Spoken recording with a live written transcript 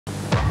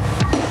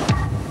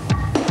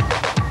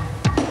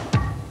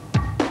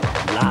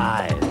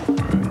Live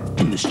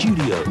in the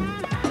studio.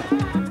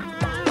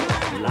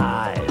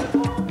 Live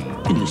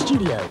in the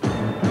studio.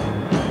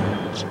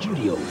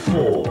 Studio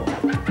 4.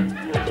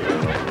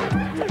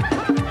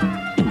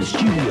 In the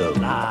studio,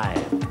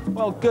 live.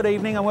 Well, good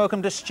evening and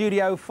welcome to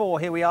Studio 4.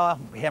 Here we are,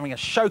 we're having a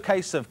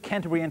showcase of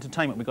Canterbury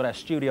entertainment. We've got our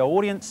studio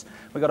audience.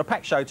 We've got a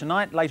packed show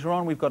tonight. Later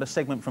on, we've got a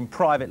segment from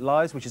Private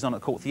Lives, which is on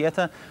at Court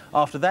Theatre.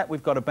 After that,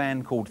 we've got a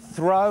band called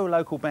Throw,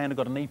 local band who've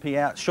got an EP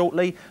out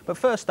shortly. But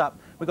first up,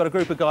 we've got a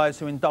group of guys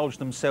who indulge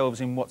themselves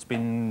in what's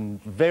been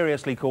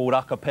variously called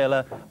a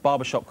cappella,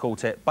 barbershop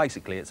quartet.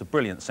 Basically, it's a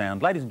brilliant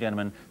sound. Ladies and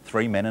gentlemen,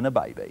 3 Men and a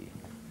Baby.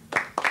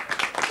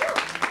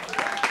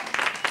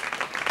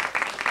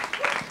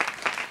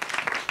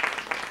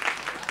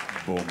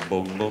 Boom,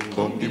 boom, boom,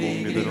 boom,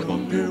 giddy, giddy,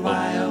 unger,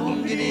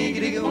 wild, giddy,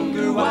 giddy,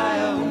 unger,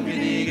 wild,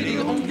 giddy, giddy,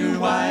 unger,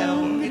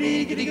 wild,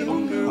 giddy, giddy,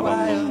 unger,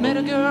 wild. Met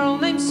a girl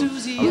named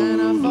Susie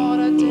and I thought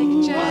I'd take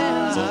a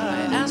chance.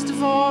 I asked her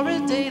for a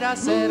date, I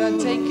said I'd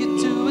take you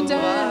to a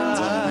dance.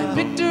 I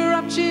picked her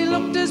up, she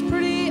looked as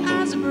pretty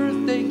as a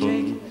birthday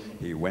cake.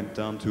 He went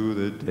down to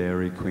the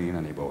Dairy Queen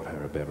and he bought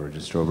her a beverage,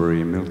 a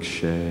strawberry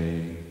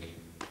milkshake.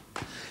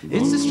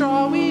 It's the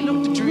straw we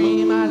looked to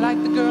dream, I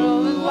liked the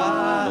girl a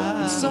lot.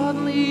 And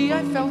suddenly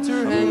I felt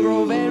her hand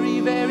grow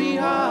very, very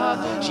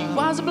hot. She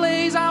was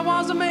ablaze, I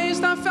was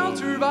amazed, I felt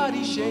her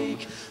body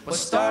shake. What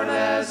started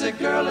as a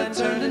girl had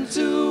turned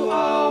into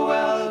a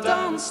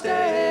well-done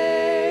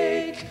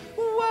steak.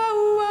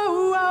 Whoa,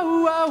 whoa,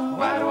 whoa, whoa.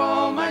 Why do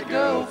all my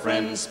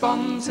girlfriends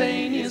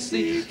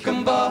spontaneously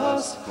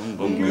combust?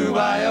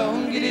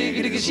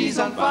 She's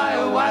on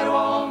fire. Why do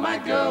all my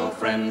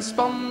girlfriends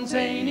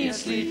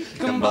spontaneously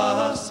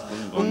combust?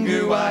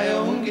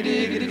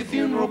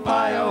 Funeral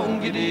pyre.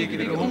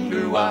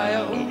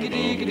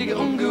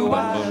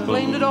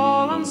 Blamed it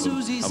all on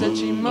Susie, said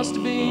she must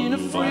have been a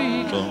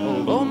freak.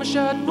 Although my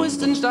shirt was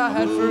cinched, I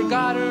had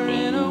forgot her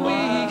in a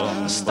week.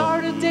 I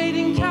started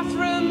dating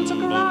Catherine, took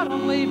her out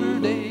on Labor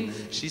Day.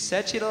 She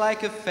said she'd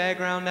like a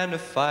fairground and a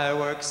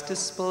fireworks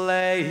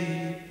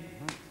display.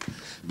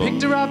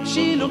 Picked her up,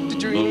 she looked a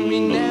dream, we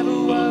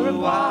never were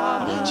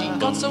apart. She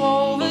got so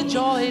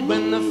overjoyed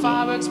when the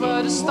fireworks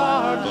were to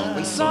start.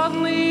 When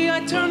suddenly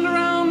I turned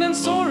around and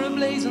saw a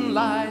blazing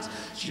light.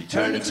 She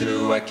turned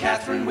into a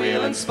Catherine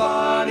wheel and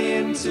spun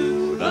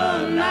into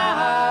the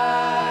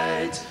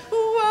night.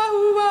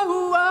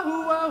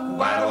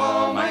 Why do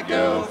all my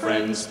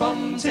girlfriends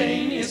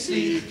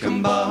spontaneously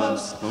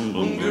combust?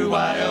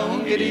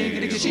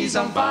 She's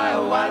on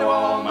fire. Why do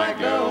all my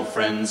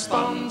girlfriends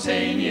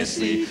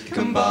spontaneously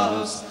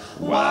combust?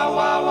 Wow,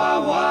 wow,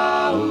 wow,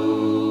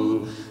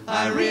 wow.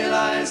 I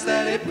realized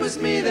that it was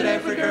me that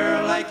every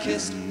girl I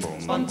kissed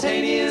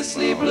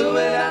spontaneously blew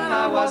it, and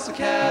I was the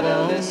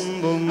catalyst.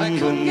 I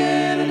couldn't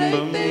get a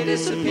date, they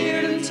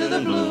disappeared into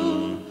the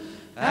blue.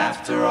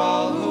 After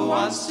all, who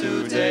wants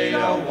to date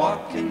a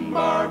walking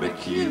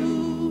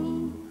barbecue?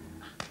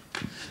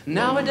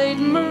 Now we're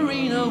dating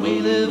Marina, we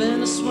live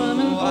in a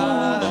swimming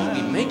pool.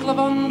 We make love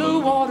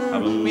underwater,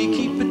 we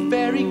keep it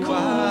very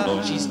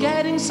cool. She's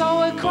getting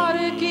so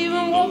aquatic,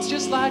 even walks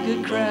just like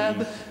a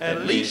crab.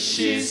 At least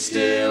she's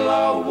still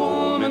a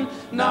woman,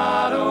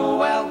 not a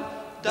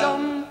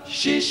well-done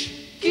shish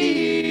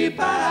kebab.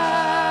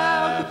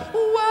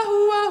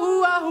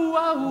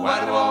 Why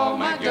do all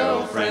my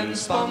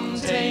girlfriends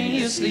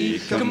spontaneously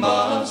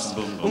combust?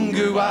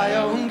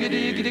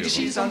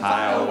 She's on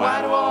fire.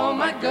 Why do all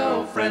my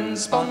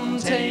girlfriends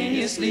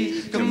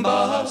spontaneously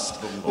combust?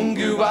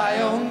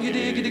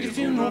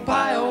 Funeral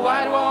pyre.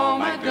 Why do all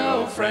my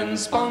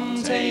girlfriends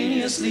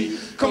spontaneously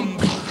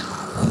combust?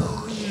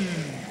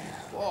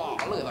 Oh,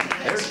 look at that.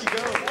 There she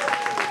goes.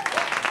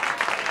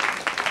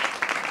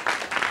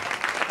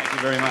 Thank you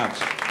very much.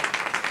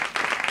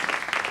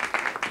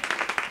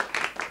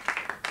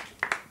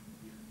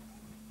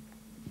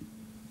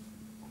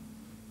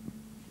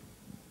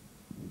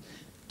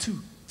 Two,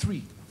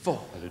 three, four.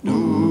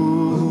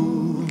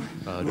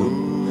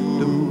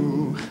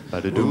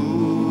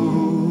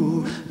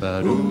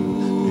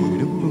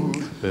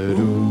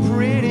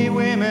 Pretty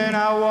women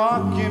are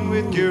walking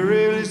with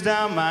gorillas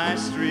down my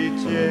street,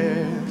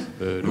 yeah.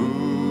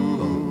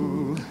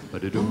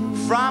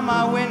 From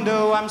my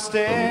window I'm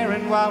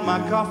staring while my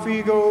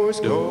coffee goes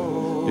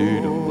cold.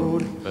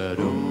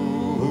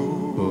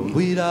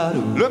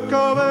 Look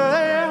over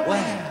there.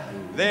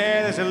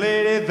 There's a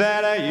lady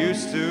that I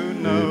used to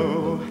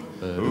know.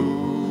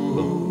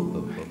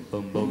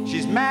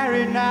 She's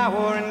married now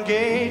or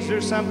engaged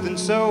or something,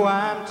 so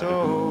I'm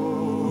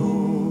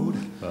told.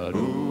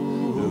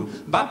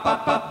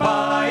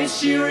 Ba-ba-ba-ba, is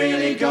she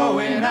really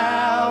going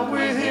out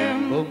with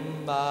him?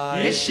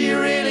 Is she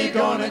really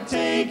gonna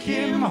take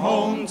him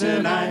home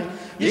tonight?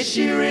 Is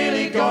she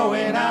really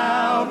going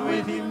out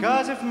with him?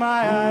 'Cause if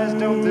my eyes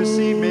don't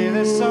deceive me,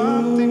 there's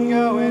something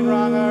going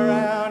wrong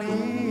around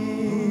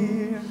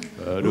here.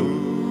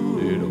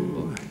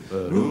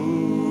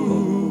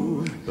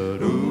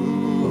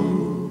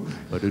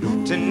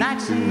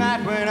 Tonight's the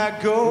night when I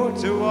go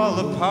to all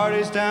the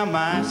parties down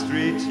my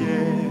street,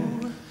 yeah.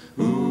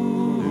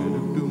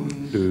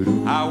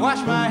 I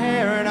wash my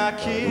hair and I I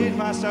kid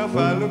myself,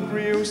 I look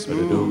real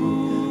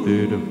smooth.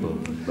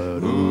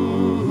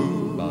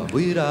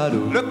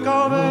 Look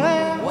over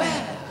there,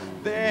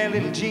 there,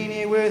 little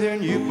Jeannie with her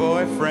new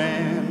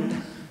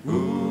boyfriend.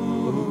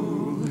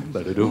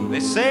 They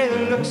say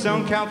the looks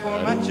don't count for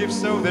much, if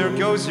so, there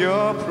goes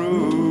your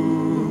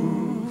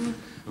proof.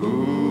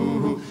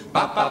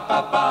 Ba ba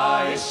ba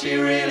ba, is she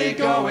really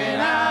going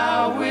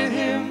out with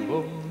him?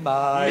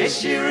 Is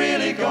she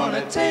really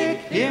gonna take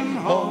him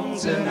home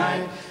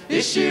tonight?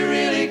 Is she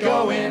really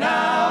going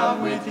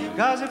out with him?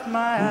 'Cause if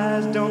my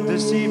eyes don't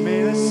deceive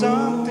me, there's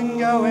something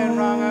going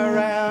wrong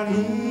around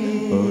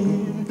here.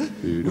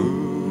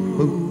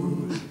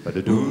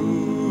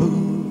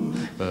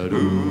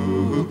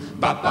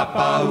 Ba ba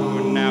ba,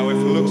 now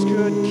if looks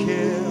could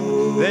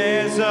kill,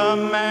 there's a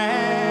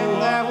man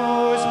that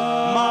was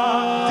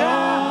marked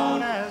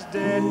down as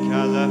dead,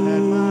 'cause I've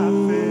had my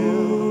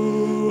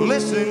fill.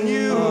 Listen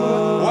you,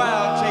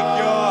 well, take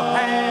your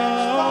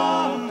hands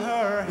from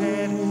her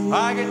head.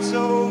 I get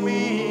so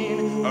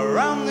mean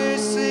around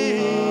this city.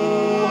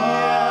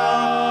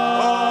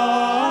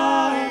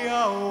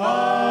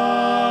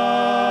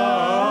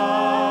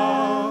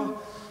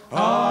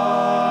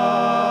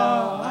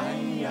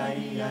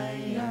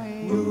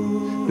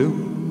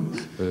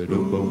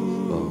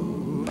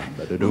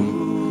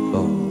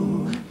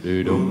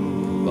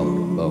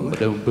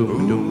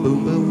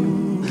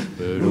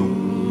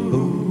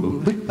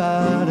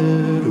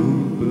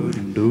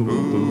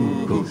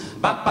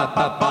 Ba ba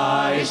ba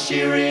ba, is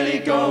she really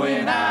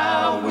going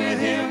out with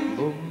him?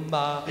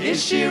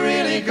 Is she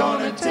really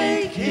gonna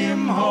take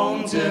him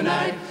home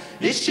tonight?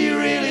 Is she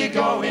really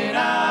going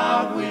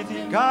out with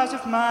him? 'Cause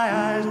if my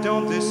eyes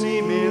don't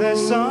deceive me,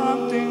 there's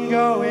something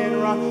going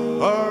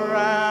wrong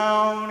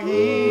around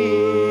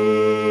here.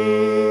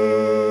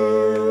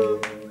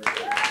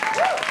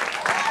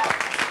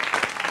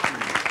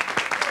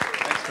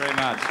 Thanks very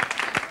much.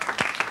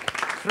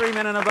 3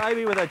 Men and a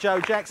Baby with a Joe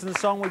Jackson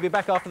song. We'll be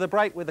back after the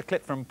break with a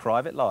clip from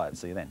Private Lives.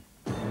 See you then.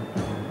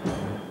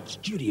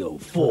 Studio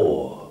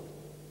 4.